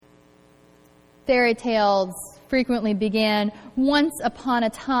Fairy tales frequently began once upon a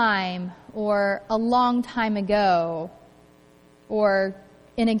time, or a long time ago, or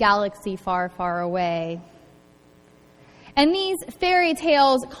in a galaxy far, far away. And these fairy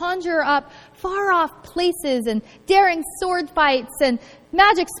tales conjure up far-off places and daring sword fights and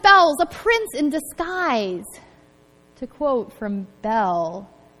magic spells, a prince in disguise, to quote from Belle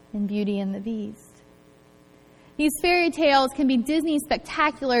in Beauty and the Beast. These fairy tales can be Disney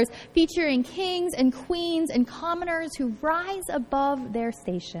spectaculars featuring kings and queens and commoners who rise above their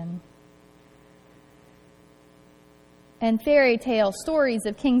station. And fairy tale stories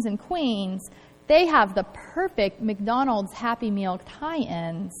of kings and queens, they have the perfect McDonald's Happy Meal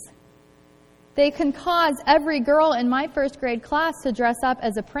tie-ins. They can cause every girl in my first grade class to dress up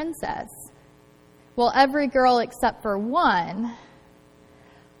as a princess. Well, every girl except for one.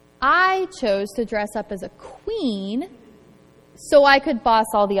 I chose to dress up as a queen so I could boss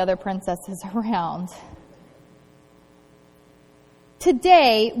all the other princesses around.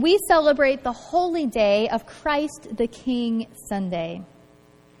 Today, we celebrate the holy day of Christ the King Sunday.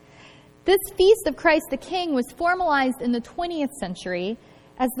 This feast of Christ the King was formalized in the 20th century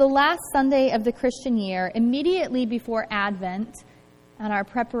as the last Sunday of the Christian year, immediately before Advent and our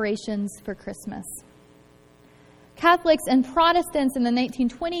preparations for Christmas. Catholics and Protestants in the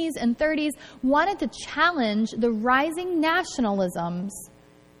 1920s and 30s wanted to challenge the rising nationalisms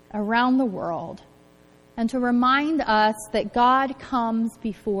around the world and to remind us that God comes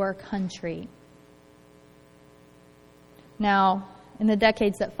before country. Now, in the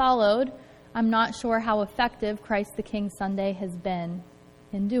decades that followed, I'm not sure how effective Christ the King Sunday has been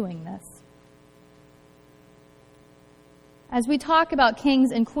in doing this. As we talk about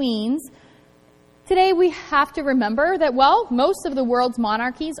kings and queens, today we have to remember that, well, most of the world's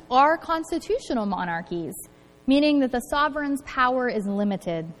monarchies are constitutional monarchies, meaning that the sovereign's power is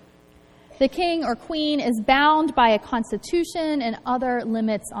limited. The king or queen is bound by a constitution and other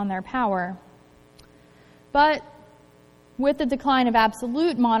limits on their power. But with the decline of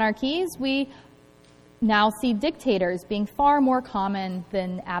absolute monarchies, we now see dictators being far more common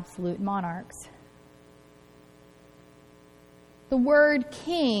than absolute monarchs. The word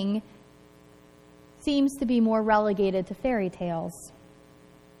king seems to be more relegated to fairy tales.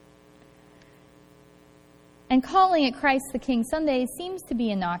 And calling it Christ the King Sunday seems to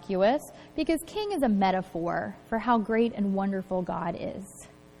be innocuous because king is a metaphor for how great and wonderful God is.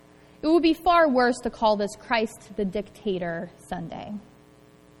 It would be far worse to call this Christ the Dictator Sunday.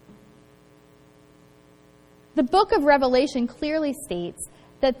 The book of Revelation clearly states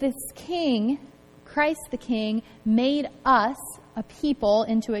that this king, Christ the King, made us a people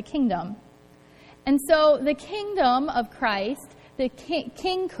into a kingdom. And so the kingdom of Christ, the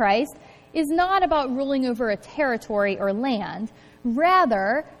King Christ, is not about ruling over a territory or land.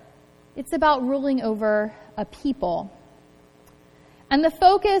 Rather, it's about ruling over a people. And the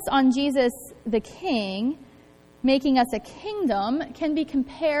focus on Jesus the King, making us a kingdom, can be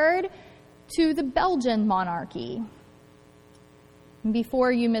compared to the Belgian monarchy.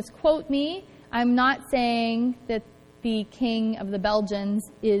 Before you misquote me, I'm not saying that the king of the Belgians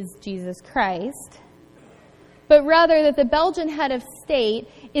is Jesus Christ, but rather that the Belgian head of state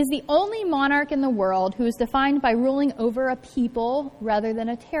is the only monarch in the world who is defined by ruling over a people rather than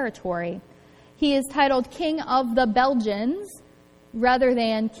a territory. He is titled King of the Belgians rather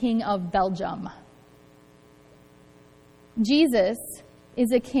than King of Belgium. Jesus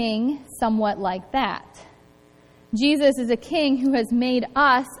is a king somewhat like that. Jesus is a king who has made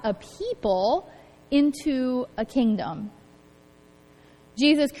us a people into a kingdom.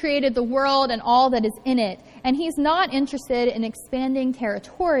 Jesus created the world and all that is in it, and he's not interested in expanding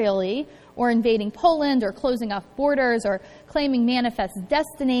territorially or invading Poland or closing off borders or claiming manifest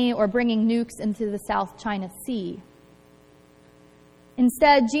destiny or bringing nukes into the South China Sea.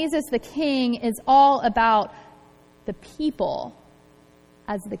 Instead, Jesus the King is all about the people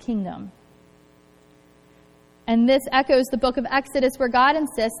as the kingdom. And this echoes the book of Exodus, where God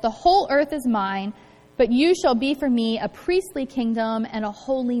insists, "The whole earth is mine, but you shall be for me a priestly kingdom and a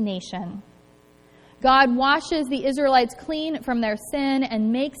holy nation." God washes the Israelites clean from their sin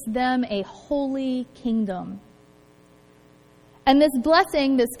and makes them a holy kingdom. And this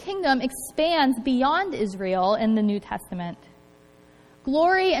blessing, this kingdom, expands beyond Israel in the New Testament.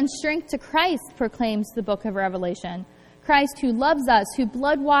 Glory and strength to Christ, proclaims the book of Revelation. Christ who loves us, who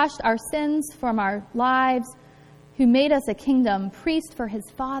blood-washed our sins from our lives, who made us a kingdom, priest for his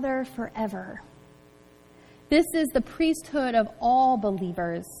Father forever. This is the priesthood of all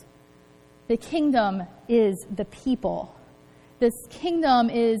believers. The kingdom is the people. This kingdom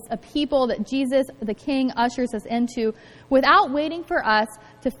is a people that Jesus, the King, ushers us into without waiting for us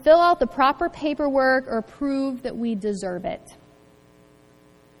to fill out the proper paperwork or prove that we deserve it.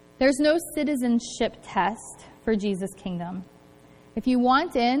 There's no citizenship test for Jesus' kingdom. If you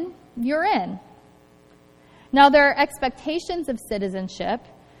want in, you're in. Now, there are expectations of citizenship: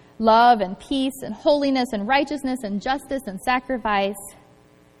 love and peace and holiness and righteousness and justice and sacrifice.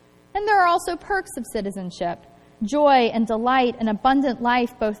 And there are also perks of citizenship: joy and delight and abundant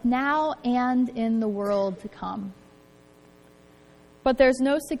life, both now and in the world to come. But there's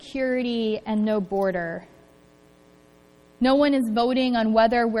no security and no border. No one is voting on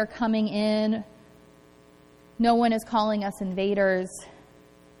whether we're coming in. No one is calling us invaders.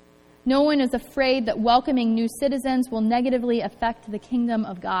 No one is afraid that welcoming new citizens will negatively affect the kingdom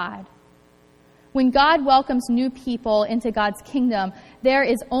of God. When God welcomes new people into God's kingdom, there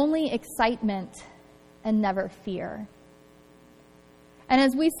is only excitement and never fear. And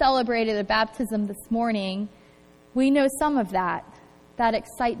as we celebrated a baptism this morning, we know some of that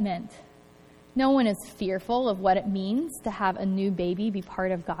excitement. No one is fearful of what it means to have a new baby be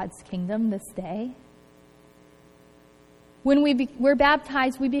part of God's kingdom this day. When we're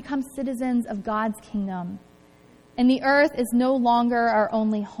baptized, we become citizens of God's kingdom, and the earth is no longer our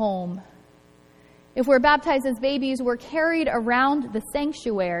only home. If we're baptized as babies, we're carried around the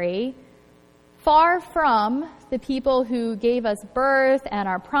sanctuary, far from the people who gave us birth and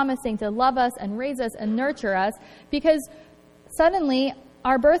are promising to love us and raise us and nurture us, because suddenly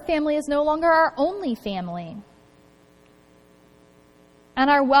our birth family is no longer our only family. And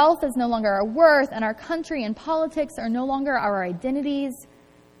our wealth is no longer our worth, and our country and politics are no longer our identities.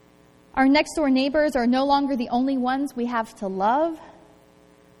 Our next-door neighbors are no longer the only ones we have to love.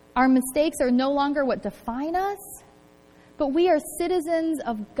 Our mistakes are no longer what define us, but we are citizens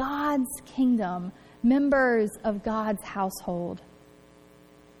of God's kingdom, members of God's household.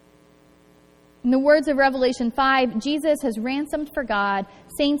 In the words of Revelation 5, Jesus has ransomed for God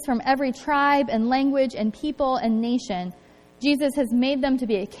saints from every tribe and language and people and nation. Jesus has made them to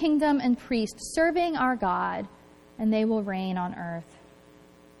be a kingdom and priest serving our God, and they will reign on earth.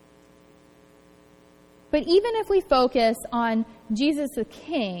 But even if we focus on Jesus the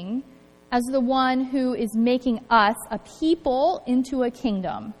King as the one who is making us a people into a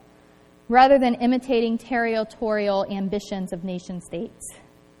kingdom, rather than imitating territorial ambitions of nation states,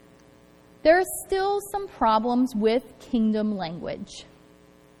 there are still some problems with kingdom language.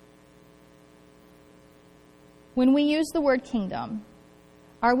 When we use the word kingdom,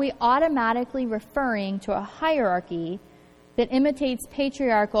 are we automatically referring to a hierarchy that imitates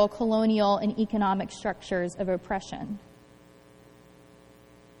patriarchal, colonial, and economic structures of oppression?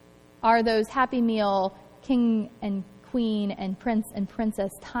 Are those Happy Meal, king and queen, and prince and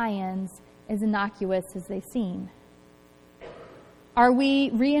princess tie-ins as innocuous as they seem? Are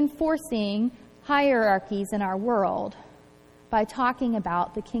we reinforcing hierarchies in our world by talking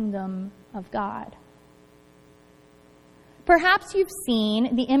about the kingdom of God? Perhaps you've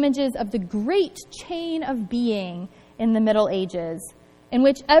seen the images of the great chain of being in the Middle Ages, in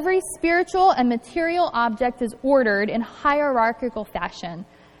which every spiritual and material object is ordered in hierarchical fashion.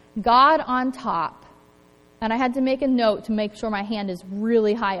 God on top. And I had to make a note to make sure my hand is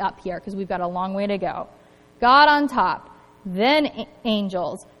really high up here because we've got a long way to go. God on top, then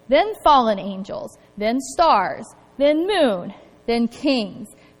angels, then fallen angels, then stars, then moon, then kings,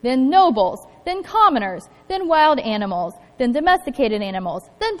 then nobles, then commoners, then wild animals, then domesticated animals,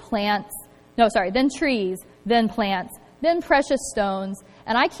 then then trees, then plants, then precious stones,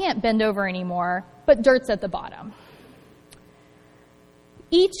 and I can't bend over anymore, but dirt's at the bottom.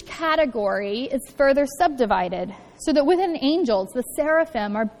 Each category is further subdivided, so that within angels, the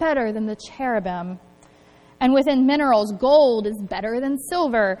seraphim are better than the cherubim, and within minerals, gold is better than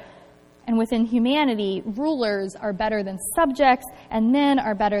silver, and within humanity, rulers are better than subjects, and men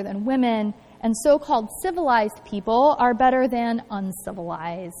are better than women, and so-called civilized people are better than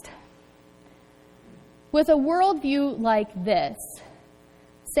uncivilized. With a worldview like this,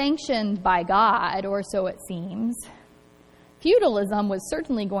 sanctioned by God, or so it seems, feudalism was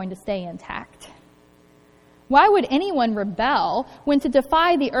certainly going to stay intact. Why would anyone rebel when to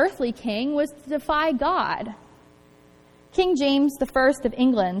defy the earthly king was to defy God? King James I of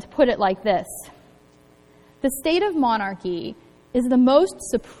England put it like this: "The state of monarchy is the most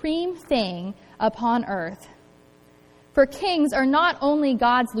supreme thing upon earth. For kings are not only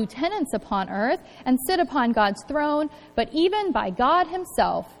God's lieutenants upon earth and sit upon God's throne, but even by God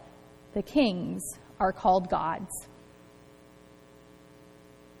himself, the kings are called gods."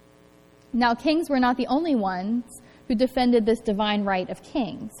 Now, kings were not the only ones who defended this divine right of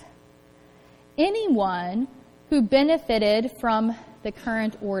kings. Anyone who benefited from the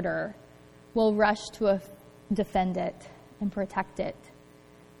current order will rush to defend it and protect it.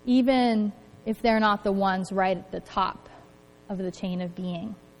 even if they're not the ones right at the top of the chain of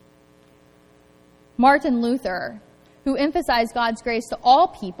being. Martin Luther, who emphasized God's grace to all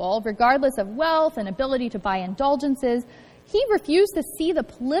people, regardless of wealth and ability to buy indulgences, he refused to see the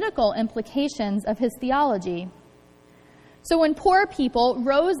political implications of his theology. So when poor people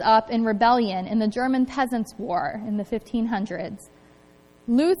rose up in rebellion in the German Peasants' War in the 1500s,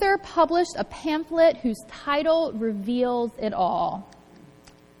 Luther published a pamphlet whose title reveals it all: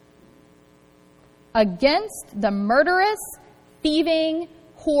 Against the Murderous, Thieving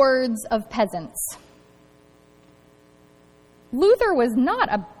Hordes of Peasants. Luther was not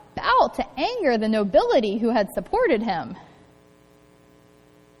about to anger the nobility who had supported him.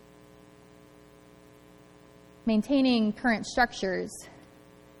 Maintaining current structures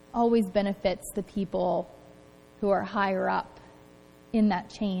always benefits the people who are higher up in that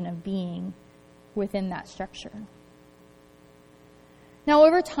chain of being within that structure. Now,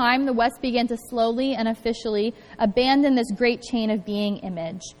 over time, the West began to slowly and officially abandon this great chain of being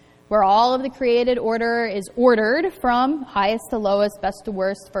image, where all of the created order is ordered from highest to lowest, best to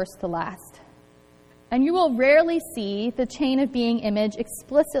worst, first to last. And you will rarely see the chain of being image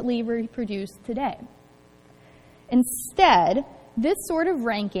explicitly reproduced today. Instead, this sort of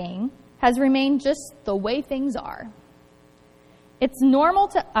ranking has remained just the way things are. It's normal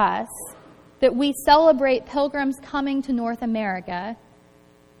to us that we celebrate pilgrims coming to North America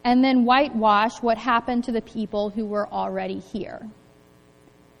and then whitewash what happened to the people who were already here.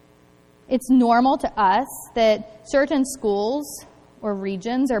 It's normal to us that certain schools or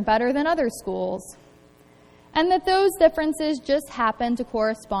regions are better than other schools, and that those differences just happen to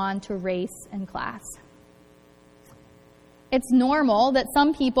correspond to race and class. It's normal that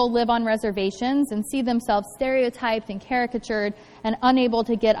some people live on reservations and see themselves stereotyped and caricatured and unable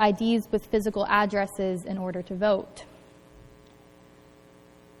to get IDs with physical addresses in order to vote.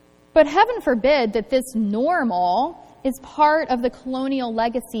 But heaven forbid that this normal is part of the colonial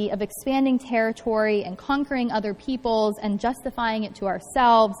legacy of expanding territory and conquering other peoples and justifying it to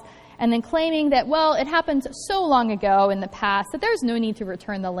ourselves, and then claiming that, well, it happened so long ago in the past that there's no need to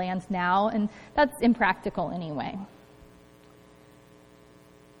return the land now, and that's impractical anyway.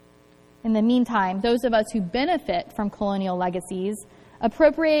 In the meantime, those of us who benefit from colonial legacies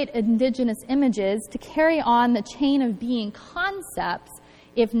appropriate indigenous images to carry on the chain of being concepts,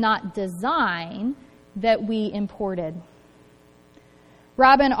 if not design, that we imported.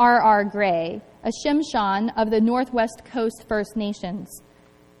 Robin R.R. Gray, a Shimshan of the Northwest Coast First Nations,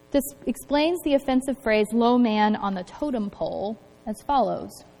 this explains the offensive phrase "low man on the totem pole" as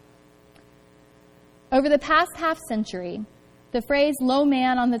follows. Over the past half-century, the phrase "low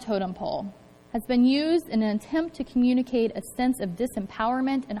man on the totem pole" has been used in an attempt to communicate a sense of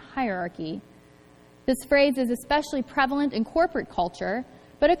disempowerment and hierarchy. This phrase is especially prevalent in corporate culture,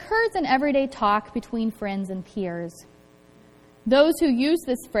 but occurs in everyday talk between friends and peers. Those who use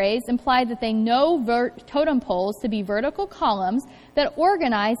this phrase imply that they know totem poles to be vertical columns that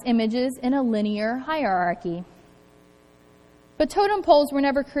organize images in a linear hierarchy. But totem poles were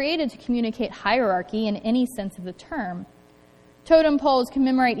never created to communicate hierarchy in any sense of the term. Totem poles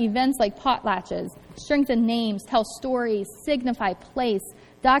commemorate events like potlatches, strengthen names, tell stories, signify place,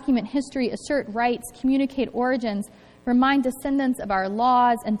 document history, assert rights, communicate origins, remind descendants of our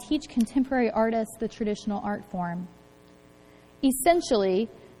laws, and teach contemporary artists the traditional art form. Essentially,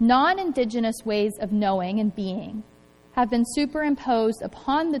 non-indigenous ways of knowing and being have been superimposed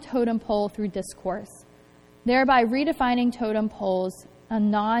upon the totem pole through discourse, thereby redefining totem poles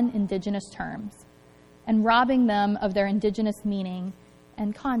on non-indigenous terms and robbing them of their indigenous meaning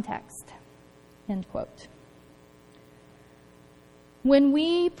and context. End quote. When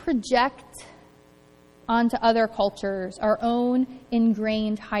we project onto other cultures our own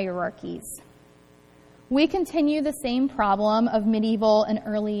ingrained hierarchies, we continue the same problem of medieval and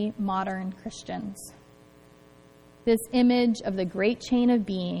early modern Christians. This image of the great chain of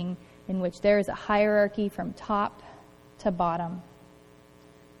being in which there is a hierarchy from top to bottom.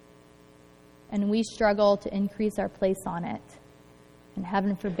 And we struggle to increase our place on it. And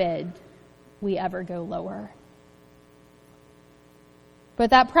heaven forbid we ever go lower. But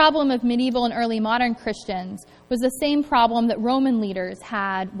that problem of medieval and early modern Christians was the same problem that Roman leaders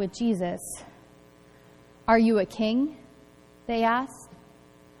had with Jesus. Are you a king? They asked.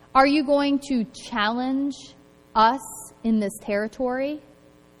 Are you going to challenge us in this territory?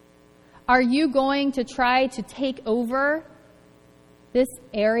 Are you going to try to take over this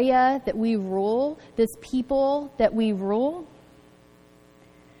area that we rule, this people that we rule?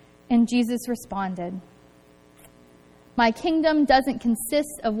 And Jesus responded, "My kingdom doesn't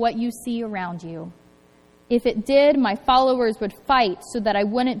consist of what you see around you. If it did, my followers would fight so that I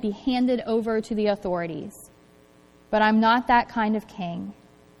wouldn't be handed over to the authorities. But I'm not that kind of king,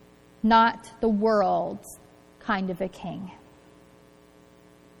 not the world's kind of a king.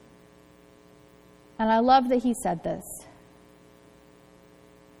 And I love that he said this.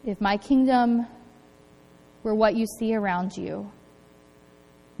 If my kingdom were what you see around you,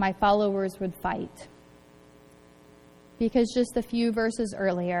 my followers would fight. Because just a few verses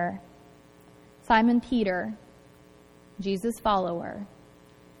earlier, Simon Peter, Jesus' follower,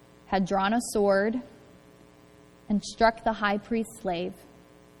 had drawn a sword and struck the high priest's slave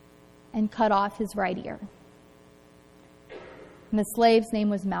and cut off his right ear. And the slave's name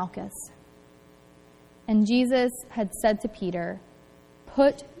was Malchus. And Jesus had said to Peter,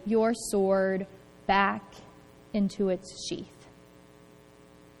 "Put your sword back into its sheath."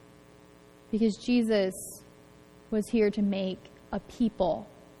 Because Jesus was here to make a people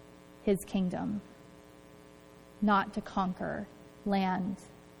his kingdom, not to conquer land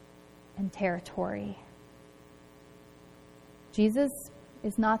and territory. Jesus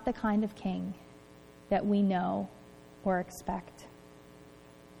is not the kind of king that we know or expect.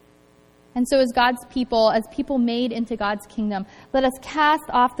 And so as God's people, as people made into God's kingdom, let us cast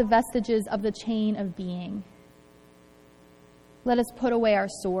off the vestiges of the chain of being. Let us put away our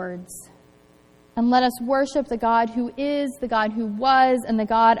swords. And let us worship the God who is, the God who was, and the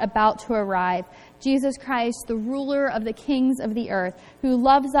God about to arrive. Jesus Christ, the ruler of the kings of the earth, who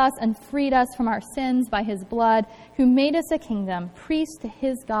loves us and freed us from our sins by his blood, who made us a kingdom, priest to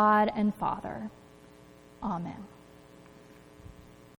his God and Father. Amen.